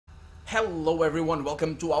Hello everyone,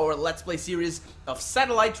 welcome to our Let's Play series of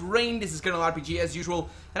Satellite Rain. This is Colonel RPG as usual,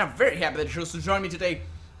 and I'm very happy that you chose to join me today.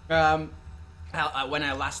 When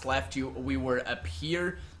I last left you, we were up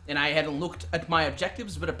here, and I hadn't looked at my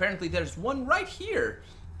objectives, but apparently there's one right here.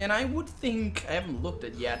 And I would think, I haven't looked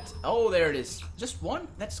at it yet. Oh, there it is. Just one?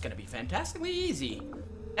 That's gonna be fantastically easy.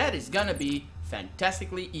 That is gonna be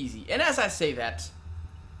fantastically easy. And as I say that,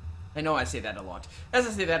 I know I say that a lot. As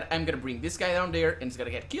I say that, I'm gonna bring this guy down there and he's gonna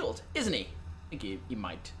get killed, isn't he? I think he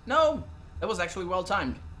might. No! That was actually well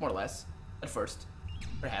timed, more or less. At first.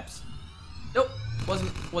 Perhaps. Nope,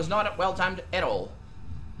 was not well timed at all.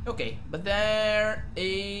 Okay, but there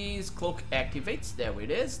is cloak activates. There it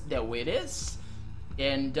is. There it is.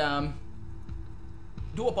 And I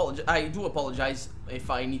do apologize if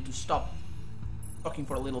I need to stop talking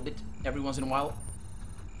for a little bit every once in a while.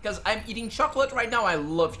 Because I'm eating chocolate right now. I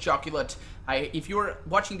love chocolate. If you're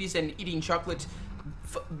watching this and eating chocolate,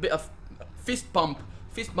 fist bump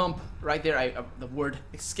right there. The word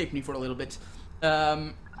escaped me for a little bit,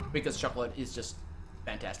 because chocolate is just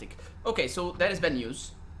fantastic. Okay, so that is bad news.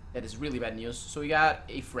 That is really bad news. So we got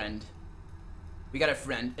a friend.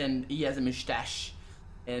 And he has a mustache.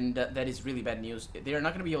 And that is really bad news. They are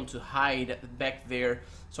not going to be able to hide back there.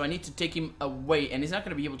 So I need to take him away. And he's not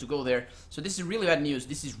going to be able to go there. So this is really bad news.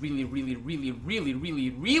 This is really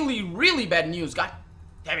bad news. God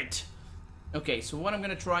damn it. Okay, so what I'm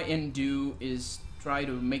going to try and do is try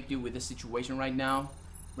to make do with the situation right now.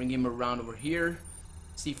 Bring him around over here.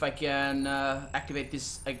 See if I can activate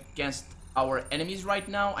this against our enemies right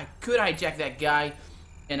now. I could hijack that guy.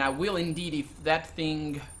 And I will indeed if that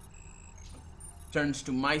thing turns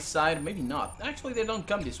to my side. Maybe not. Actually, they don't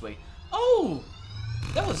come this way. Oh!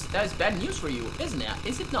 That is bad news for you, isn't it?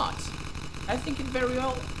 Is it not? I think it very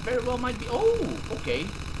well might be. Oh, okay.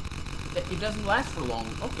 It doesn't last for long.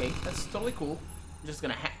 Okay, that's totally cool. I'm just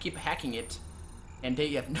gonna keep hacking it. And they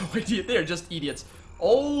have no idea. They're just idiots.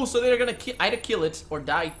 Oh, so they're gonna either kill it or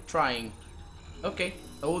die trying. Okay.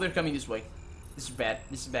 Oh, they're coming this way. This is bad.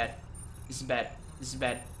 This is bad. This is bad. This is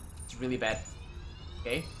bad. It's really bad.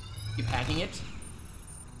 Okay. Keep hacking it.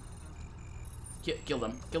 Kill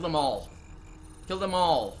them. Kill them all. Kill them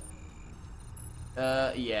all.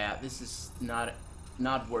 Yeah, this is not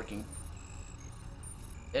working.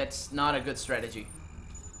 It's not a good strategy.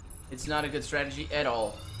 It's not a good strategy at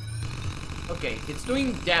all. Okay, it's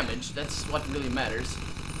doing damage. That's what really matters.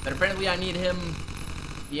 But apparently I need him.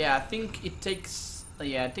 Yeah, I think it takes.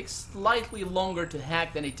 Yeah, it takes slightly longer to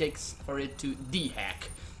hack than it takes for it to de-hack.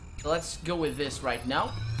 So let's go with this right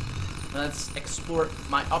now. Let's explore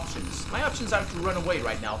my options. My options are to run away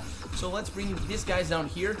right now. So let's bring these guys down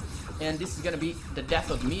here. And this is gonna be the death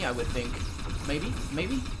of me, I would think.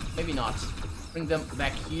 Maybe not. Bring them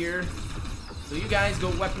back here. So you guys go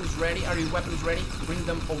weapons ready. Are you weapons ready? Bring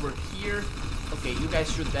them over here. Okay, you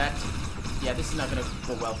guys shoot that. Yeah, this is not gonna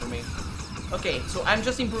go well for me. Okay, so I'm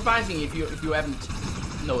just improvising if you haven't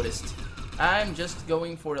noticed. I'm just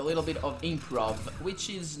going for a little bit of improv, which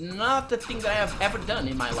is not a thing that I have ever done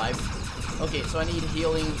in my life. Okay, so I need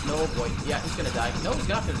healing. No, boy. Yeah, he's gonna die. No, he's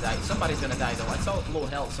not gonna die. Somebody's gonna die, though. I saw low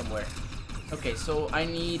health somewhere. Okay, so I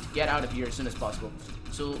need to get out of here as soon as possible.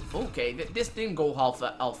 So, okay, this didn't go half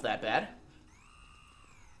that bad.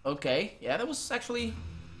 Okay, yeah, that was actually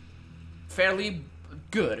fairly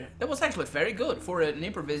good. That was actually very good for an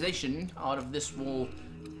improvisation out of this whole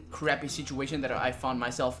crappy situation that I found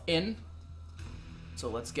myself in. So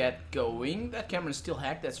let's get going. That camera is still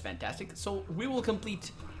hacked. That's fantastic. So we will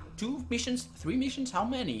complete 2 missions, 3 missions. How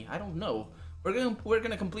many? I don't know. We're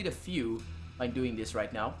gonna complete a few by doing this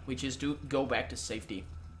right now, which is to go back to safety.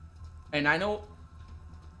 And I know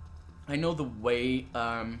the way.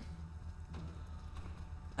 I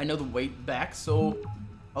know the way back. So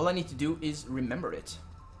all I need to do is remember it.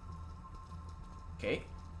 Okay,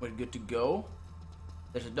 we're good to go.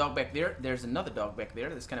 There's a dog back there. There's another dog back there.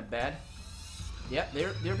 That's kind of bad. Yeah,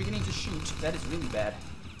 they're beginning to shoot. That is really bad.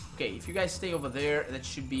 Okay, if you guys stay over there, that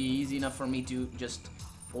should be easy enough for me to just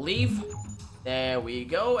leave. There we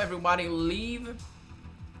go. Everybody leave.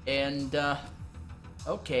 And,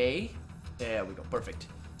 okay. There we go. Perfect.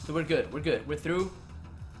 So we're good. We're good. We're through.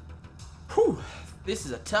 Whew. This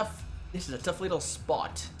is a tough little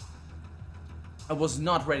spot. I was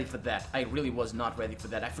not ready for that. I really was not ready for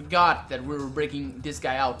that. I forgot that we were breaking this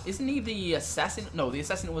guy out. Isn't he the assassin? No, the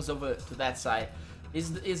assassin was over to that side.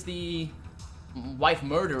 Is the wife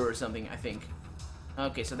murderer or something, I think.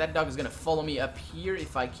 Okay, so that dog is gonna follow me up here.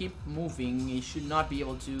 If I keep moving, he should not be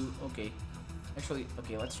able to. Okay. Actually,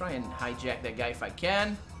 okay, let's try and hijack that guy if I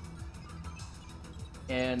can.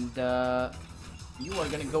 And you are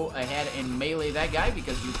gonna go ahead and melee that guy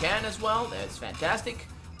because you can as well. That's fantastic.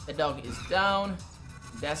 That dog is down.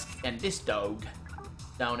 Desk and this dog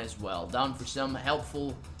down as well. Down for some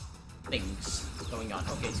helpful things going on.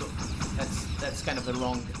 Okay, so that's kind of the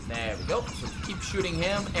wrong. There we go. So keep shooting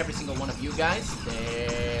him, every single one of you guys.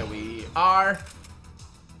 There we are.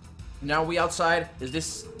 Now we outside. Is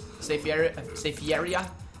this safe area? Safe area?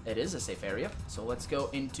 It is a safe area. So let's go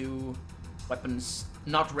into weapons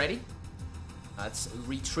not ready. Let's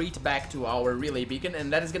retreat back to our relay beacon,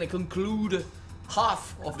 and that is gonna conclude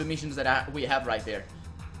half of the missions that we have right there.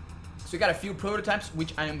 So we got a few prototypes,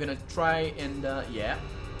 which I am gonna try and yeah.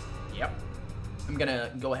 Yep. I'm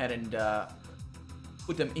gonna go ahead and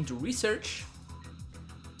put them into research.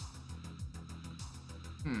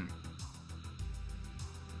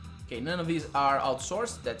 Okay, none of these are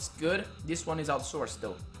outsourced. That's good. This one is outsourced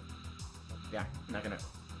though. Yeah, not gonna.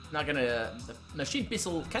 The machine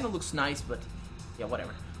pistol kind of looks nice, but yeah,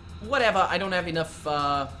 whatever. Whatever. I don't have enough.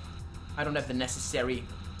 I don't have the necessary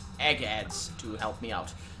egg ads to help me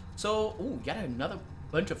out. So, ooh, got another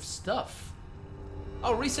bunch of stuff.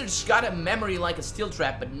 Our research got a memory like a steel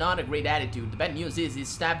trap, but not a great attitude. The bad news is he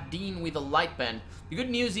stabbed Dean with a light pen. The good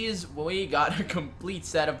news is we got a complete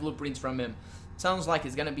set of blueprints from him. Sounds like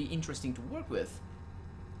it's gonna be interesting to work with.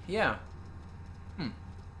 Yeah.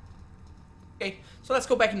 Okay, so let's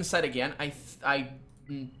go back inside again. I'm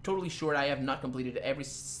totally sure I have not completed every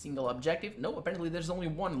single objective. No, apparently there's only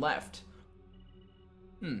one left.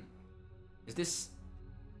 Is this...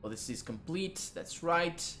 Oh, this is complete. That's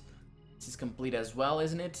right. This is complete as well,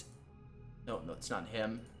 isn't it? No, it's not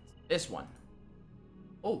him. This one.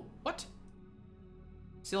 Oh, what?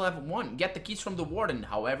 Still have one. Get the keys from the warden,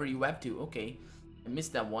 however you have to. Okay. I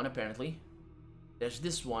missed that one, apparently. There's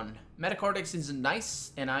this one. Metacortex is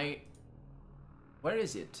nice, and where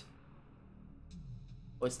is it?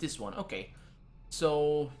 Oh, it's this one. Okay.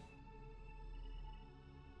 So...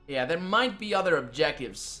 yeah, there might be other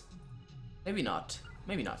objectives. Maybe not.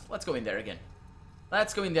 Maybe not. Let's go in there again.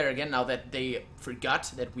 Let's go in there again now that they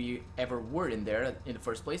forgot that we ever were in there in the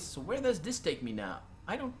first place. So where does this take me now?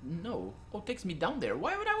 I don't know. Oh, it takes me down there.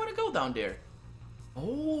 Why would I want to go down there?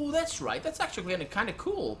 Oh, that's right. That's actually kind of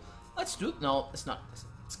cool. Let's do it. No, it's not.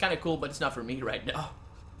 It's kind of cool, but it's not for me right now.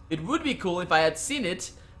 It would be cool if I had seen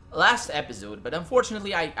it last episode, but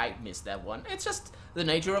unfortunately I missed that one. It's just the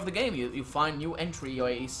nature of the game. You find new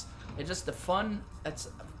entryways. It's just the fun. That's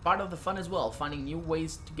part of the fun as well. Finding new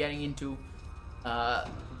ways to getting into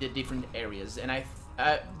the different areas. And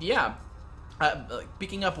yeah,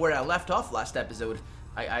 picking up where I left off last episode,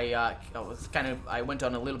 I went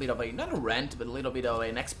on a little bit of not a rant, but a little bit of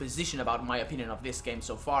an exposition about my opinion of this game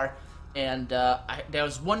so far. And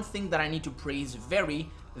there's one thing that I need to praise very,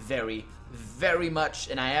 very, very much,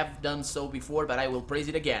 and I have done so before, but I will praise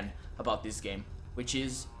it again about this game, which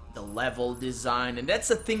is the level design. And that's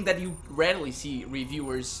a thing that you rarely see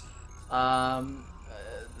reviewers,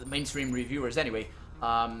 the mainstream reviewers anyway,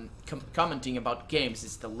 commenting about games.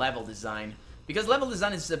 Is the level design. Because level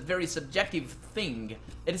design is a very subjective thing.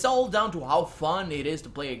 It is all down to how fun it is to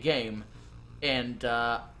play a game. And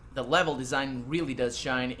the level design really does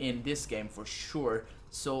shine in this game for sure.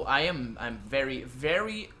 So I'm very,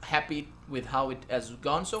 very happy with how it has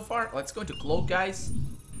gone so far. Let's go into cloak, guys.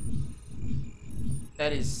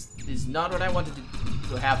 That is not what I wanted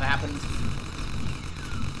to have happen.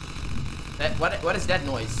 What is that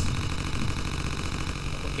noise?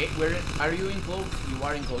 Okay, where are you in cloak? You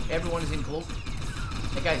are in cloak. Everyone is in cloak.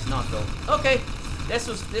 That guy's not though. Okay, this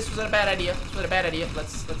was a bad idea. This was a bad idea.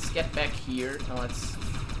 Let's get back here.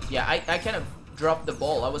 Yeah, I kind of dropped the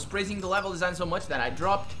ball. I was praising the level design so much that I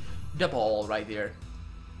dropped the ball right there.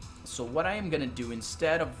 So what I am gonna do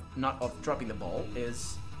instead of dropping the ball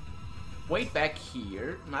is wait back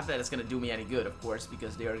here. Not that it's gonna do me any good, of course,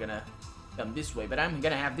 because they are gonna come this way. But I'm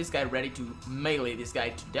gonna have this guy ready to melee this guy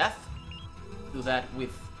to death. Do that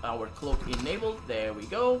with our cloak enabled. There we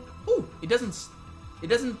go. Ooh, it doesn't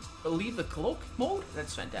leave the cloak mode.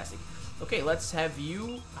 That's fantastic. Okay, let's have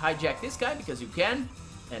you hijack this guy because you can.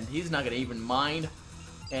 And he's not gonna even mind.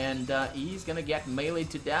 And he's gonna get meleeed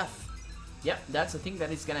to death. Yep, that's the thing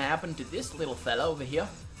that is gonna happen to this little fella over here.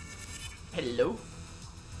 Hello.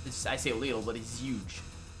 I say little, but he's huge.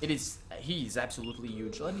 He's absolutely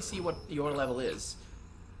huge. Let me see what your level is.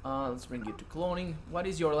 Let's bring you to cloning. What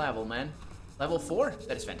is your level, man? Level 4?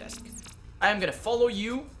 That is fantastic. I am gonna follow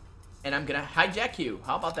you, and I'm gonna hijack you.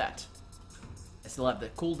 How about that? I still have the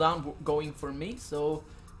cooldown going for me, so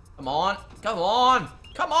come on, come on,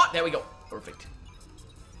 come on. There we go. Perfect.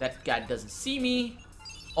 That guy doesn't see me.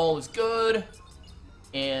 All is good.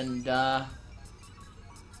 And there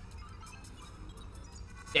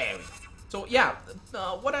we go. So yeah,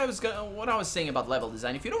 what I was saying about level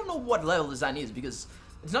design. If you don't know what level design is, because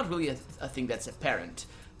it's not really a thing that's apparent.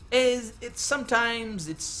 Sometimes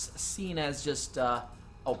it's seen as just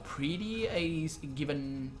how pretty a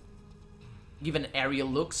given area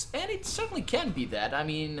looks, and it certainly can be that. I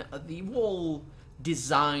mean, the whole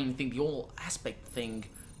design thing, the whole aspect thing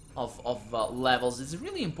of levels is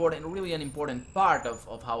really important, really an important part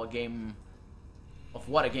of how a game, of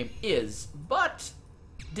what a game is. But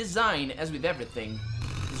design, as with everything,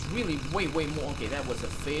 is really way more. Okay, that was a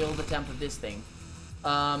failed attempt at this thing.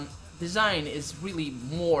 Design is really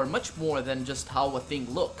much more than just how a thing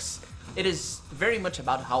looks. It is very much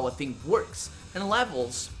about how a thing works. And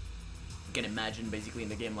levels, you can imagine, basically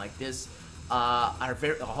in a game like this, are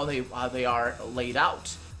very how they are laid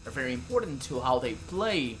out are very important to how they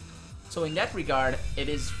play. So in that regard, it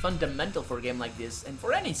is fundamental for a game like this, and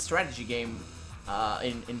for any strategy game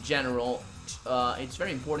in general. It's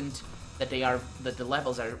very important that the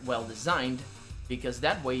levels are well designed, because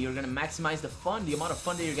that way you're gonna maximize the amount of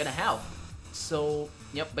fun that you're gonna have. So,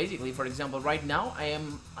 yep, basically, for example, right now I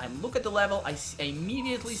look at the level, I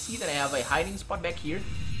immediately see that I have a hiding spot back here.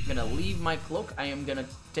 I'm gonna leave my cloak. I am gonna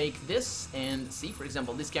take this and see, for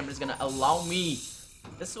example, this camera is gonna allow me.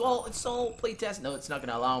 It's all playtest. No, it's not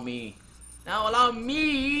gonna allow me. Now allow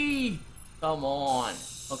me. Come on.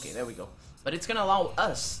 Okay, there we go. But it's gonna allow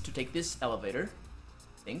us to take this elevator.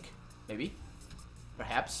 I think, maybe,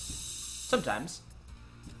 perhaps, sometimes.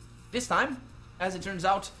 This time, as it turns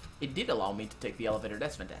out, it did allow me to take the elevator.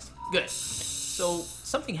 That's fantastic. Good. So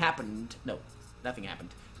something happened. No, nothing happened.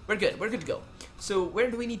 We're good. We're good to go. So where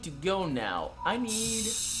do we need to go now? I need.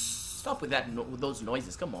 Stop with that. With those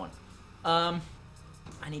noises. Come on.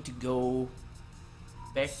 I need to go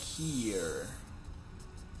back here.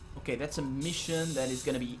 Okay, that's a mission that is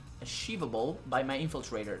gonna be achievable by my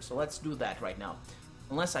infiltrator. So let's do that right now.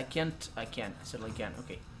 Unless I can't. I can. I certainly can.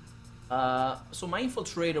 Okay. So my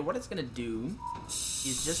infiltrator, what it's gonna do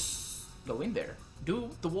is just go in there, do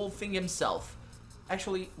the whole thing himself.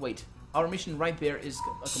 Actually, wait. Our mission right there is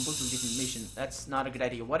a completely different mission. That's not a good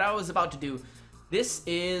idea. What I was about to do, this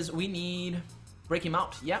is, we need, break him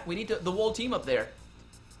out. Yeah, we need the whole team up there.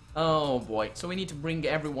 Oh boy. So we need to bring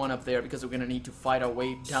everyone up there, because we're gonna need to fight our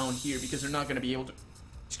way down here, because we're not gonna be able to,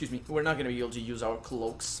 excuse me, we're not gonna be able to use our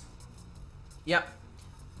cloaks. Yeah.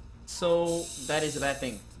 So that is a bad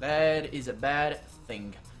thing. That is a bad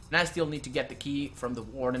thing. And I still need to get the key from the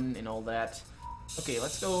warden and all that. Okay,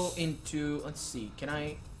 let's go into, let's see, can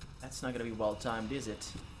I, that's not gonna be well timed, is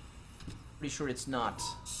it? Pretty sure it's not.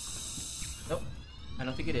 Nope, I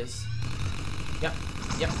don't think it is. Yep,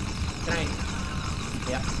 yep, can I,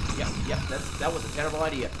 yep, that was a terrible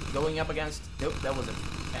idea. Going up against, nope, that was a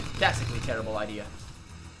fantastically terrible idea.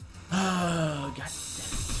 Oh, god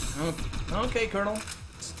damn it. Okay, Colonel.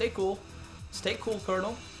 Stay cool. Stay cool,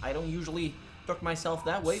 Colonel. I don't usually talk myself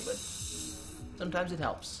that way, but sometimes it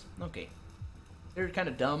helps. Okay. They're kind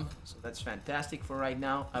of dumb, so that's fantastic for right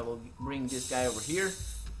now. I will bring this guy over here.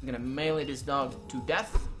 I'm gonna melee this dog to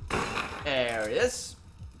death. There it is.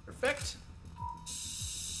 Perfect.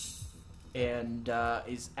 And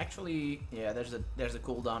is actually, yeah, there's a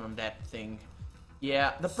cooldown on that thing.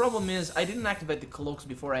 Yeah, the problem is I didn't activate the cloaks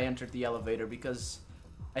before I entered the elevator, because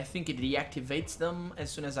I think it deactivates them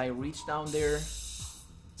as soon as I reach down there.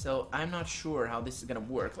 So I'm not sure how this is gonna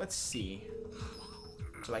work. Let's see.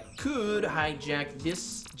 So I could hijack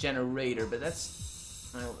this generator, but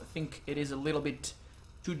that's, I think it is a little bit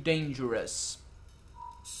too dangerous.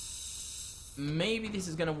 Maybe this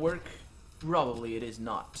is gonna work. Probably it is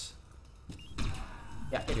not.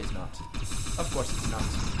 Yeah, it is not. Of course it's not.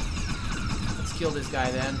 Let's kill this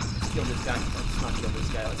guy then. Let's kill this guy. Let's not kill this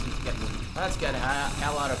guy. Let's get the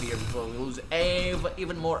hell out of here before we lose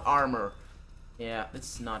even more armor. Yeah,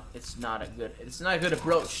 it's not a good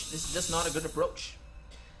approach. This is just not a good approach.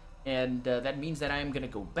 And that means that I am gonna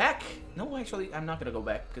go back. No, actually, I'm not gonna go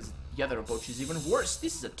back, because the other approach is even worse.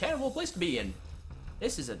 This is a terrible place to be in.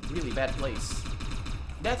 This is a really bad place.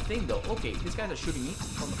 That thing, though, okay, these guys are shooting me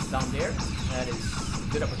from down there. That is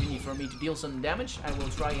a good opportunity for me to deal some damage. I will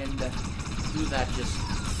try and do that just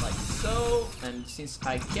like so. And since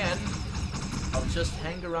I can, I'll just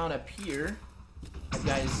hang around up here. That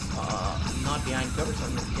guy is not behind cover, so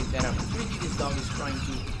I'm gonna take that opportunity. This dog is trying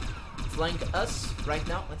to flank us right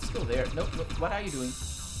now. Let's go there. Nope, nope. What are you doing?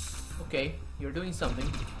 Okay, you're doing something.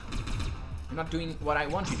 You're not doing what I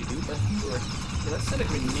want you to do, but sure. Okay, let's set a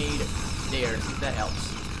grenade there, see if that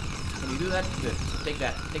helps. Can you do that? Good. Take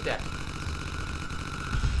that. Take that.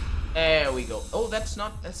 There we go. Oh, that's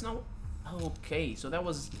not. Okay, so that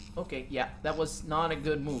was. Okay, yeah, that was not a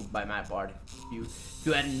good move by my part. If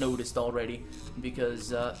you hadn't noticed already, because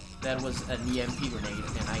that was an EMP grenade,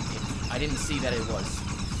 and I didn't see that it was.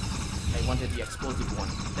 I wanted the explosive one.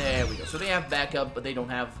 There we go. So they have backup, but they don't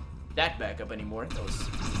have that backup anymore. That was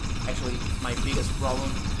actually my biggest problem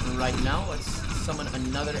right now. Let's summon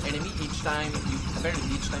another enemy.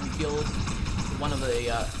 Apparently each time you kill one of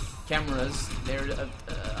the cameras, there's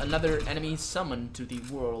another enemy summoned to the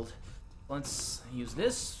world. Let's use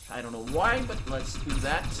this. I don't know why, but let's do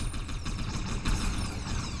that.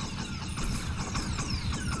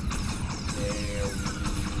 There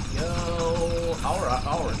we go.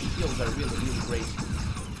 Our shields are really great.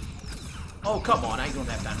 Oh, come on, I don't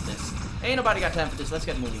have time for this. Ain't nobody got time for this. Let's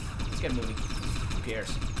get moving. Let's get moving. Who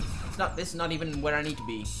cares? This is not even where I need to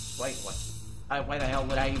be. Why the hell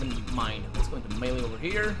would I even mind? Let's go into melee over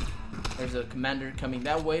here. There's a commander coming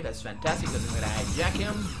that way. That's fantastic. Because I'm gonna hijack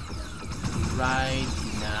him right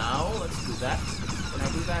now. Let's do that. Can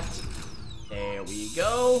I do that? There we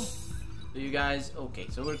go. So you guys, okay,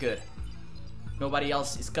 so we're good. Nobody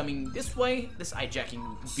else is coming this way. This hijacking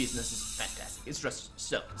business is fantastic. It's just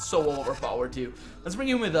so overpowered too. Let's bring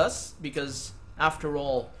him with us, because after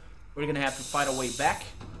all, we're gonna have to fight our way back.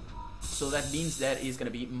 So that means that he's gonna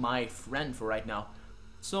be my friend for right now.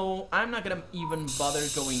 So I'm not gonna even bother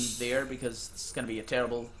going there, because it's gonna be a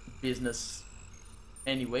terrible business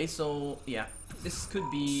anyway. So yeah, this could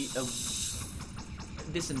be a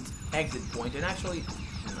decent exit point. And actually,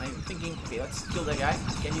 I'm thinking, okay, let's kill that guy.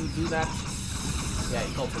 Can you do that? Yeah,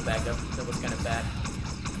 he called for backup. That was kind of bad.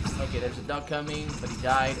 Okay, there's a dog coming, but he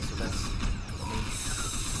died, so that's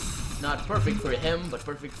not perfect for him, but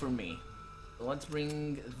perfect for me. So let's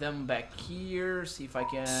bring them back here, see if I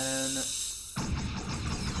can...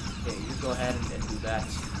 Okay, you go ahead and do that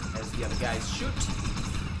as the other guys shoot.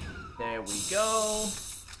 There we go.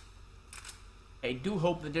 I do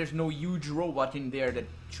hope that there's no huge robot in there that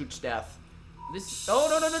shoots death. This... Oh,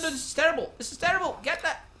 no, this is terrible! This is terrible! Get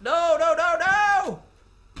that! No!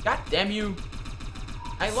 God damn you!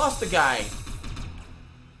 I lost the guy!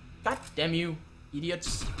 God damn you,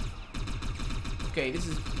 idiots! Okay, this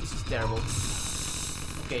is terrible.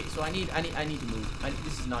 Okay, so I need to move.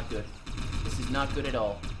 This is not good. This is not good at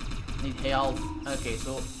all. I need health. Okay,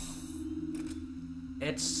 so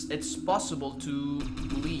it's possible to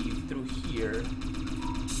leave through here.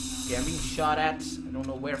 Okay, I'm being shot at. I don't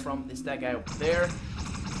know where from. Is that guy over there?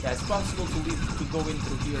 Yeah, it's possible to go in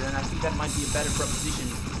through here, and I think that might be a better proposition,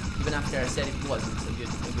 even after I said it wasn't a good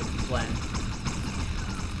plan.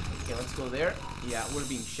 Okay, let's go there. Yeah, we're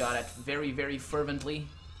being shot at very fervently.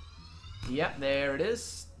 Yeah, there it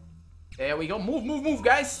is. There we go. Move,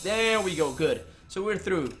 guys. There we go. Good. So we're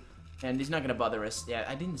through, and he's not gonna bother us. Yeah,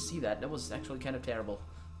 I didn't see that. That was actually kind of terrible.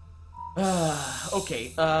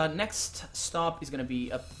 Okay. Next stop is gonna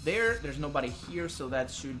be up there. There's nobody here, so that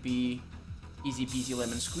should be easy peasy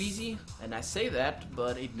lemon squeezy. And I say that,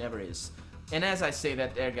 but it never is. And as I say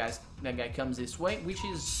that, that guy comes this way, which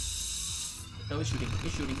is... No, he's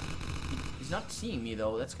shooting. He's not seeing me,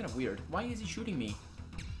 though. That's kind of weird. Why is he shooting me?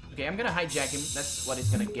 Okay, I'm gonna hijack him. That's what he's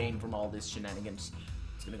gonna gain from all this shenanigans.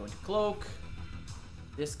 He's gonna go into cloak.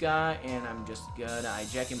 This guy, and I'm just gonna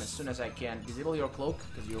hijack him as soon as I can. Disable your cloak,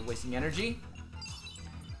 because you're wasting energy.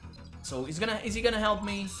 So, is he gonna help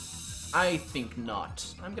me? I think not.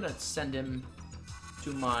 I'm gonna send him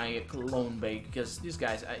to my clone bay, because these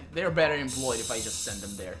guys, they're better employed if I just send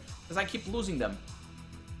them there. Because I keep losing them.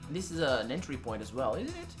 And this is an entry point as well, isn't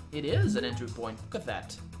it? It is an entry point. Look at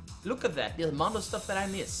that. Look at that. The amount of stuff that I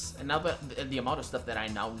miss. And now the amount of stuff that I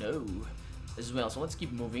now know as well. So let's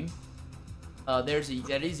keep moving. There is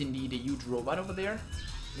indeed a huge robot over there.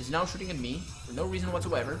 He's now shooting at me for no reason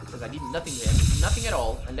whatsoever, because I did nothing to him. Nothing at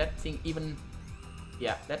all. And that thing even...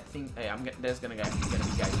 Yeah, that thing. Hey, there's gonna be guys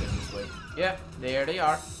going this way. Yeah, there they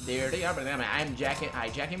are. But then I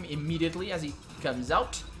hijack him immediately as he comes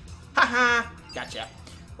out. Haha, gotcha.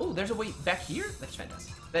 Oh, there's a way back here. That's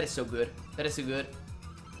fantastic. That is so good.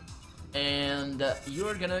 And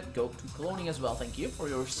you're gonna go to cloning as well. Thank you for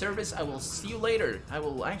your service. I will see you later. I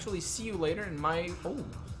will actually see you later in my... Oh,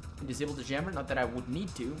 disable the jammer. Not that I would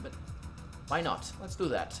need to, but why not? Let's do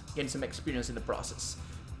that. Gain some experience in the process.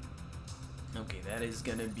 Okay, that is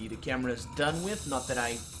gonna be the cameras done with. Not that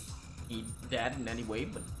I need that in any way,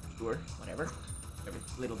 but sure, whatever. Every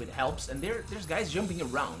little bit helps. And there's guys jumping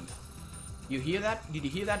around. You hear that? Did you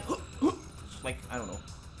hear that? It's like, I don't know.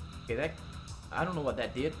 Okay, I don't know what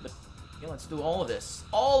that did, but yeah, let's do all of this.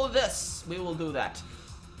 All of this! We will do that.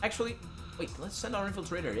 Actually, wait, let's send our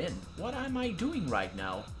infiltrator in. What am I doing right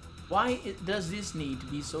now? Why does this need to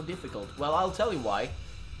be so difficult? Well, I'll tell you why.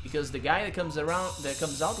 Because the guy that comes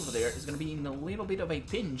out over there is gonna be in a little bit of a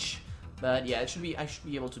pinch. But yeah, I should be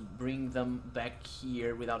able to bring them back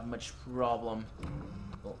here without much problem.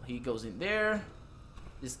 Well, he goes in there.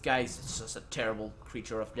 This guy's just a terrible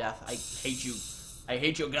creature of death. I hate you. I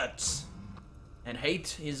hate your guts. And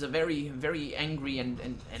hate is a very, very angry and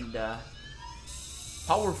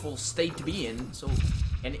powerful state to be in. So,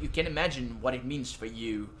 and you can imagine what it means for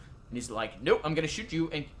you. And he's like, nope, I'm gonna shoot you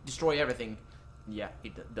and destroy everything. Yeah,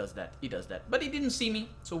 he does that. He does that. But he didn't see me,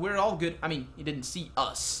 so we're all good. I mean, he didn't see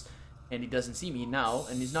us. And he doesn't see me now,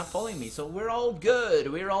 and he's not following me. So we're all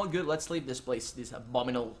good. We're all good. Let's leave this place, this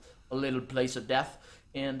abominable little place of death.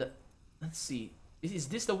 And let's see. Is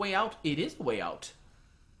this the way out? It is the way out.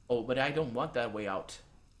 Oh, but I don't want that way out.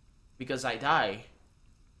 Because I die.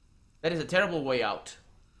 That is a terrible way out.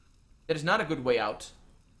 That is not a good way out.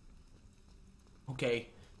 Okay.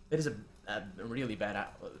 That is a really bad...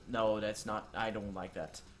 no, that's not... I don't like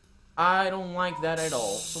that. I don't like that at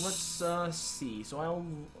all. So let's see. So I'll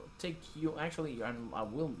take you... Actually, I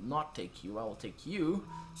will not take you. I will take you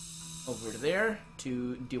over there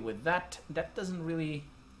to deal with that. That doesn't really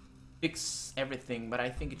fix everything, but I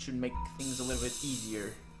think it should make things a little bit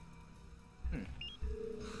easier.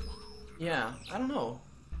 Yeah, I don't know.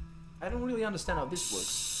 I don't really understand how this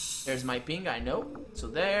works. There's my ping, I know. So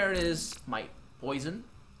there is my poison.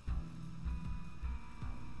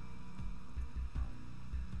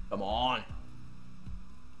 Come on.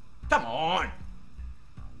 Come on.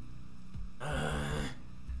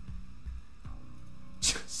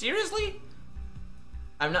 Seriously?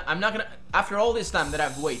 I'm not gonna... After all this time that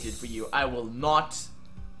I've waited for you, I will not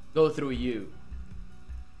go through you.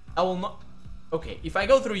 I will not... Okay, if I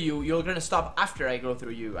go through you, you're gonna stop after I go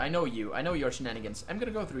through you. I know you. I know your shenanigans. I'm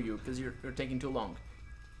gonna go through you because you're taking too long.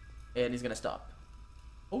 And he's gonna stop.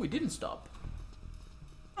 Oh, he didn't stop.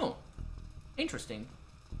 Oh. Interesting.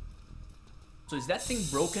 So is that thing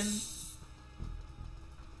broken?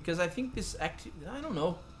 Because I think this I don't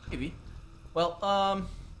know. Maybe. Well,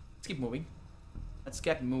 let's keep moving. Let's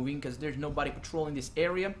get moving because there's nobody patrolling this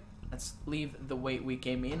area. Let's leave the way we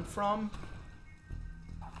came in from.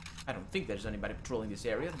 I don't think there's anybody patrolling this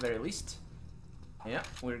area at the very least. Yeah,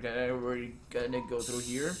 we're gonna go through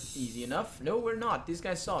here. Easy enough. No, we're not. These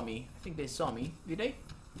guys saw me. I think they saw me. Did they?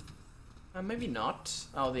 Maybe not.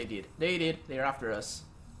 Oh, they did. They did. They're after us.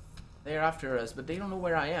 They're after us, but they don't know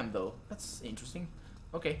where I am, though. That's interesting.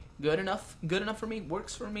 Okay, good enough. Good enough for me.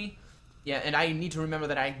 Works for me. Yeah, and I need to remember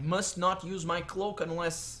that I must not use my cloak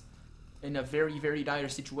unless in a very, very dire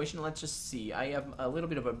situation. Let's just see. I have a little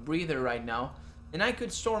bit of a breather right now. And I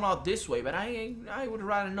could storm out this way, but I would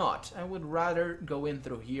rather not. I would rather go in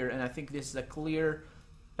through here, and I think this is a clear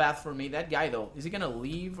path for me. That guy, though, is he gonna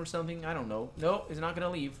leave or something? I don't know. No, he's not gonna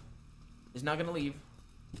leave. He's not gonna leave.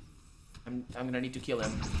 I'm gonna need to kill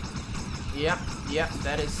him. Yeah,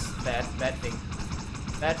 that is bad thing.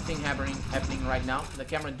 Bad thing happening right now. The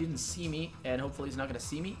camera didn't see me, and hopefully he's not gonna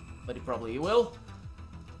see me, but it probably will.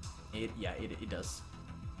 It does.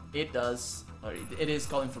 It does. Or it is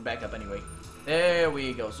calling for backup anyway. There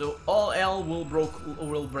we go. So all L will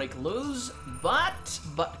break loose, but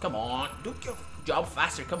come on, do your job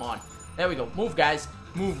faster. Come on. There we go. Move, guys.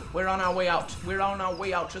 Move. We're on our way out. We're on our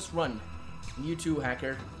way out. Just run. You too,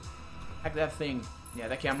 hacker. Hack that thing. Yeah,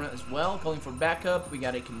 that camera as well. Calling for backup. We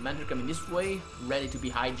got a commander coming this way, ready to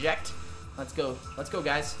be hijacked. Let's go. Let's go,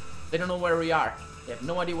 guys. They don't know where we are. They have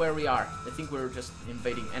no idea where we are. They think we're just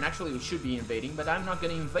invading. And actually, we should be invading, but I'm not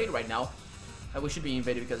going to invade right now. We should be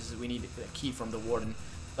invading because we need a key from the warden.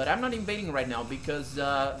 But I'm not invading right now because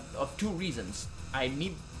of two reasons. I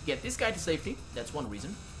need to get this guy to safety. That's one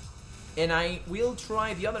reason. And I will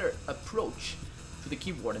try the other approach to the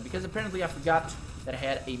key warden because apparently I forgot that I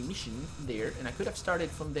had a mission there. And I could have started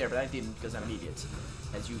from there, but I didn't because I'm an idiot.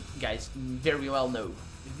 As you guys very well know.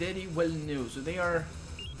 Very well know. So they are...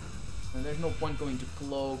 And there's no point going to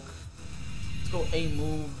cloak. Let's go A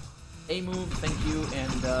move. A move, thank you,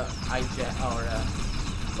 and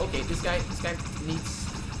okay, this guy needs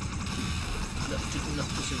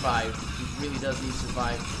to survive. He really does need to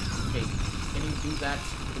survive. Okay, can you do that?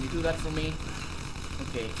 Can you do that for me?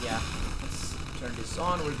 Okay, yeah. Let's turn this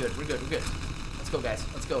on. We're good. Let's go, guys.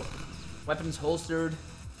 Let's go. Weapons holstered,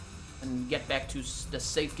 and get back to the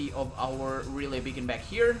safety of our relay beacon back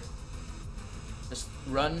here. Just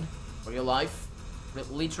run for your life.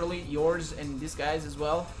 Literally yours and this guy's as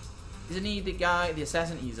well. Isn't he the guy, the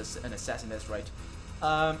assassin? He's an assassin, that's right.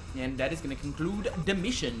 And that is going to conclude the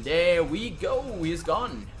mission. There we go. He's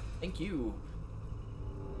gone. Thank you.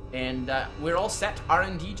 And we're all set.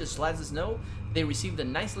 R&D just lets us know they received a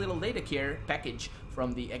nice little data care package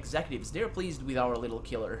from the executives. They're pleased with our little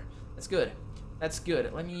killer. That's good. That's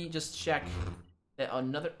good. Let me just check.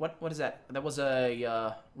 Another... What is that? That was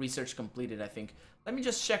a research completed, I think. Let me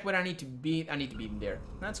just check where I need to be. I need to be in there.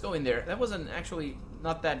 Let's go in there. That wasn't actually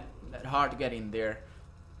not that hard to get in there.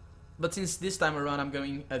 But since this time around I'm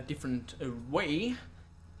going a different way,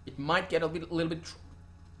 it might get a little bit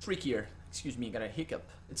trickier. Excuse me, I got a hiccup.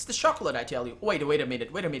 It's the chocolate, I tell you. Wait a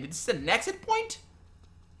minute. This is an exit point?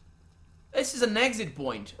 This is an exit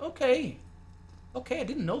point. Okay. Okay, I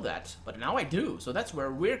didn't know that, but now I do. So that's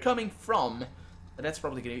where we're coming from. But that's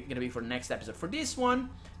probably gonna be for next episode. For this one,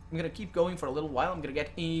 I'm gonna keep going for a little while. I'm gonna get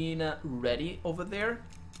in ready over there.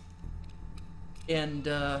 And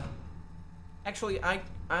actually, I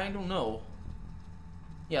don't know.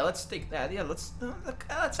 Yeah, let's take that. Yeah, let's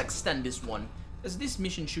extend this one, because this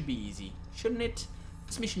mission should be easy, shouldn't it?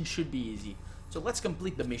 This mission should be easy. So let's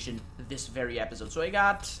complete the mission this very episode. So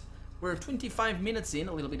we're 25 minutes in,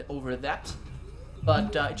 a little bit over that,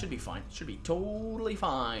 but it should be fine. It should be totally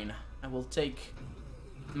fine. I will take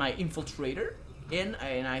my infiltrator in,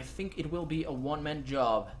 and I think it will be a one-man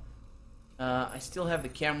job. I still have the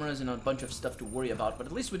cameras and a bunch of stuff to worry about, but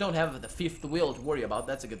at least we don't have the fifth wheel to worry about.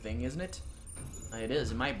 That's a good thing, isn't it? It is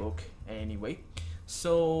in my book, anyway.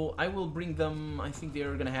 So I will bring them. I think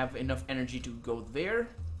they're gonna have enough energy to go there.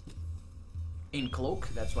 In cloak,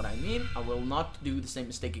 that's what I mean. I will not do the same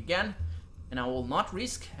mistake again, and I will not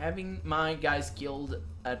risk having my guys killed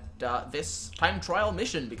at this time trial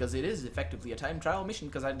mission, because it is effectively a time trial mission,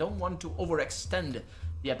 because I don't want to overextend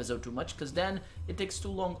the episode too much, because then it takes too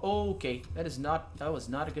long. Okay, that was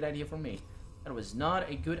not a good idea for me. That was not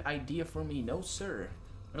a good idea for me, no sir.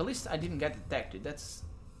 But at least I didn't get detected. That's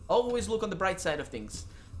always look on the bright side of things.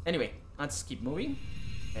 Anyway, let's keep moving.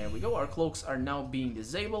 There we go. Our cloaks are now being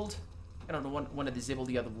disabled. I don't want to disable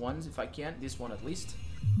the other ones if I can. This one at least.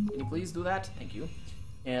 Can you please do that? Thank you.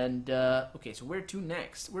 And okay, so where to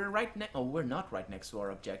next? We're right next. Oh, we're not right next to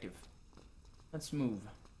our objective. Let's move.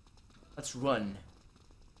 Let's run.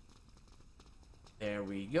 There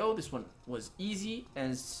we go. This one was easy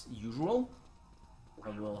as usual. I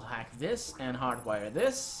will hack this and hardwire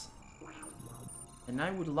this. And I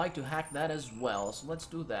would like to hack that as well. So let's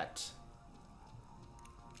do that.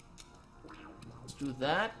 Let's do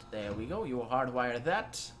that. There we go. You hardwire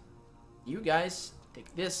that. You guys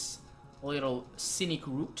take this little scenic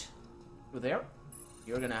route through there.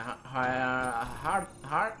 You're gonna not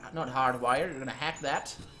hardwire. You're gonna hack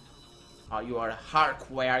that. You are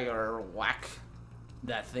hardwire whack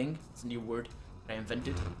that thing. It's a new word I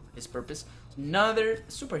invented for this purpose. Another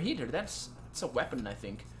superheater. That's a weapon, I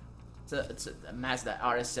think. It's a Mazda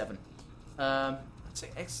RS7.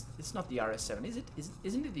 It's not the RS7, is it?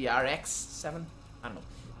 Isn't it the RX7? I don't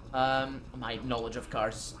know. My knowledge of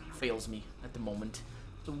cars fails me at the moment.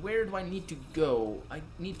 So where do I need to go? I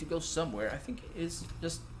need to go somewhere. I think it's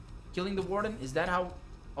just killing the warden. Is that how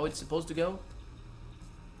it's supposed to go?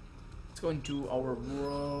 Let's go into our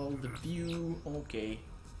world view. Okay.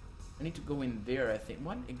 I need to go in there, I think.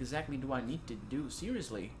 What exactly do I need to do?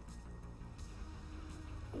 Seriously?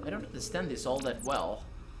 I don't understand this all that well.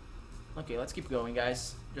 Okay, let's keep going,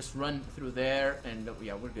 guys. Just run through there, and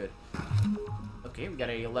yeah, we're good. Okay, we got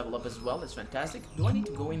a level up as well. That's fantastic. Do I need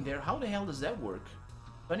to go in there? How the hell does that work?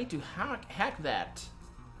 Do I need to hack that?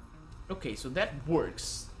 Okay, so that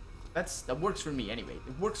works. That works for me, anyway.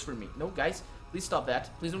 It works for me. No, guys, please stop that.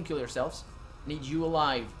 Please don't kill yourselves. I need you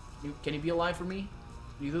alive. Can you be alive for me?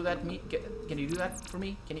 Can you do that? Can you do that for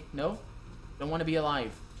me? Can you? No? Don't want to be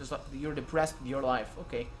alive. Just you're depressed with your life.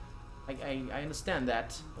 Okay, I understand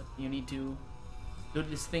that, but you need to do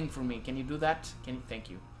this thing for me. Can you do that? Can you? Thank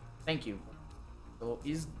you. Thank you. So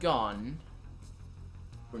he's gone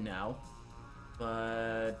for now,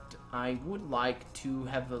 but I would like to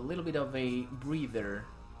have a little bit of a breather.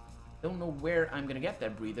 Don't know where I'm gonna get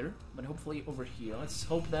that breather, but hopefully over here. Let's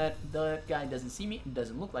hope that that guy doesn't see me. It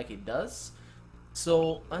doesn't look like it does.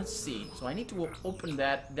 So let's see. So I need to open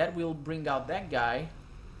that. That will bring out that guy,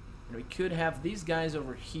 and we could have these guys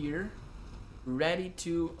over here, ready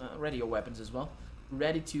to radio weapons as well,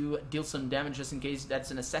 ready to deal some damage just in case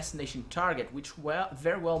that's an assassination target, which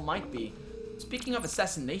very well might be. Speaking of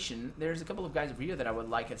assassination, there's a couple of guys over here that I would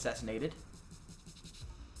like assassinated.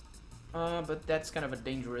 But that's kind of a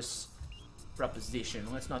dangerous proposition.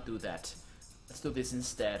 Let's not do that. Let's do this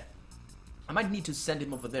instead. I might need to send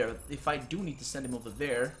him over there. If I do need to send him over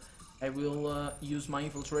there, I will use my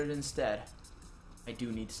infiltrator instead. I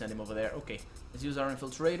do need to send him over there. Okay, let's use our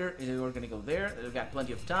infiltrator. We're gonna go there. We've got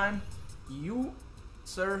plenty of time. You,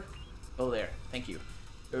 sir, go there. Thank you.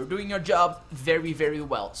 You're doing your job very, very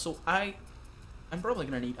well. So I'm probably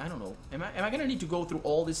gonna need, I don't know. Am I gonna need to go through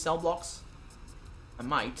all these cell blocks? I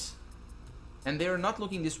might. And they're not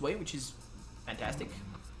looking this way, which is fantastic.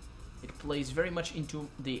 It plays very much into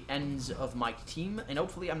the ends of my team, and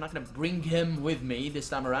hopefully I'm not gonna bring him with me this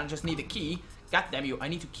time around. Just need the key. God damn you, I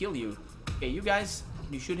need to kill you. Okay, you guys,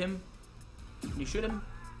 can you shoot him? Can you shoot him?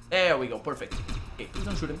 There we go, perfect. Okay, please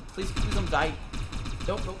don't shoot him. Please don't die.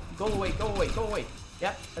 Don't go away, go away, go away.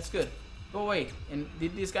 Yeah, that's good. Go away. And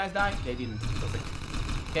did these guys die? They didn't. Perfect.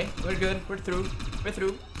 Okay, we're good. We're through. We're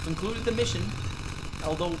through. Concluded the mission.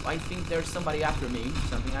 Although I think there's somebody after me.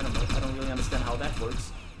 Something, I don't know. I don't really understand how that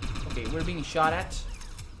works. Okay, we're being shot at.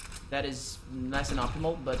 That is nice and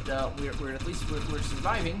optimal, but we're at least we're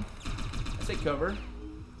surviving. Let's take cover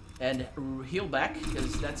and heal back,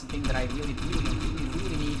 because that's the thing that I really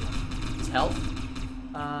need is health.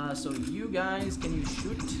 So you guys, can you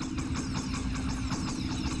shoot?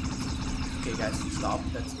 Okay, guys, stop.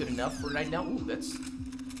 That's good enough for right now. Ooh, that's...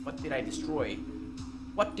 What did I destroy?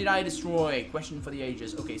 What did I destroy? Question for the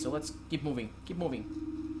ages. Okay, so let's keep moving. Keep moving.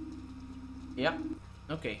 Yeah.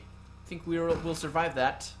 Okay. I think we'll survive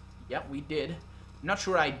that. Yeah, we did. I'm not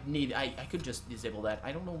sure I could just disable that.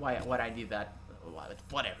 I don't know why I did that.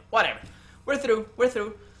 Whatever. We're through. We're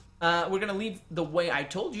through. We're gonna leave the way I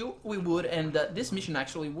told you we would, and this mission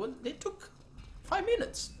actually it took 5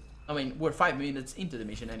 minutes. I mean, we're 5 minutes into the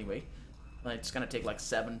mission anyway. It's gonna take like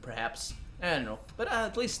 7 perhaps. I don't know, but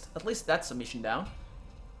at least that's a mission down.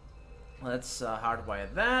 Let's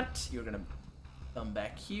hardwire that. You're gonna come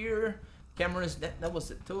back here. Cameras, that was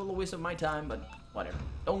a total waste of my time, but whatever.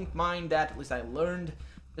 Don't mind that. At least I learned.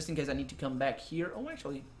 Just in case I need to come back here. Oh,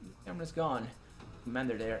 actually, the camera's gone.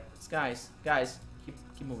 Commander there. It's guys, keep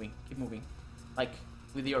moving, keep moving. Like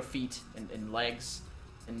with your feet and legs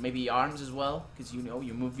and maybe arms as well, because you know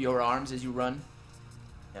you move your arms as you run.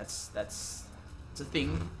 It's a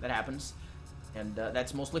thing that happens, and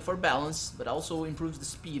that's mostly for balance, but also improves the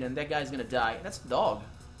speed. And that guy's gonna die. That's a dog.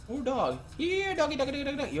 Poor dog. Here, doggy.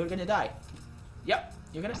 You're gonna die. Yep.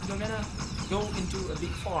 You're gonna go into a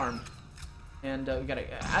big farm. And we gotta,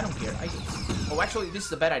 I don't care. Oh, actually, this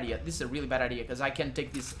is a bad idea. This is a really bad idea, because I can't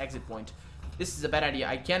take this exit point. This is a bad idea.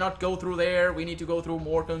 I cannot go through there. We need to go through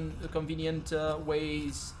more convenient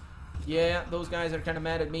ways. Yeah, those guys are kind of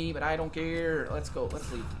mad at me, but I don't care. Let's go.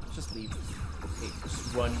 Let's leave. Let's just leave. Okay,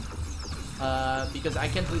 just run. Because I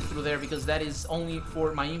can't leave through there, because that is only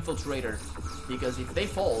for my infiltrator. Because if they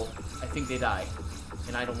fall, I think they die.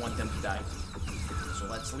 And I don't want them to die. So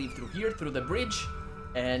let's leave through here, through the bridge.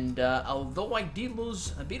 And although I did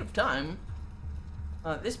lose a bit of time,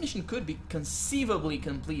 this mission could be conceivably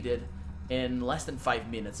completed in less than 5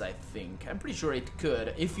 minutes, I think. I'm pretty sure it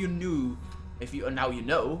could, if you knew, now you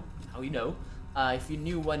know, if you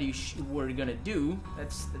knew what you were gonna do.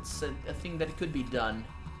 That's a thing that could be done.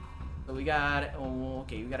 So we got,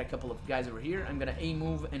 okay, we got a couple of guys over here. I'm gonna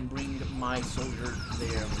A-move and bring my soldier.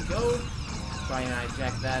 There we go. Try and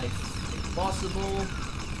hijack that if possible.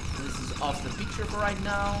 This is off the picture for right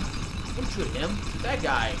now. Don't shoot him. Shoot that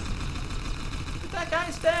guy. Shoot that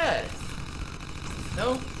guy's dead.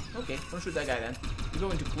 No? Okay, don't shoot that guy then. We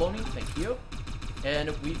go into cloning, thank you. And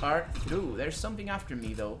we are through. There's something after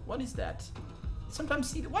me though. What is that? Sometimes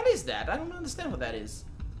see, what is that? I don't understand what that is.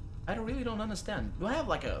 I really don't understand. Do I have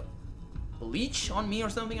like a leech on me or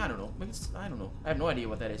something? I don't know. Maybe it's, I don't know. I have no idea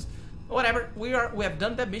what that is. But whatever. We have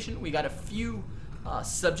done that mission. We got a few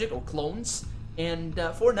subject or clones. And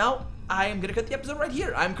for now, I am gonna cut the episode right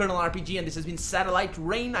here. I'm Colonel RPG, and this has been Satellite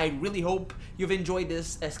Rain. I really hope you've enjoyed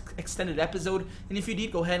this extended episode. And if you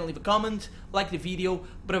did, go ahead and leave a comment, like the video.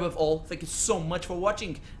 But above all, thank you so much for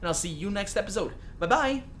watching, and I'll see you next episode.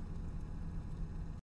 Bye-bye!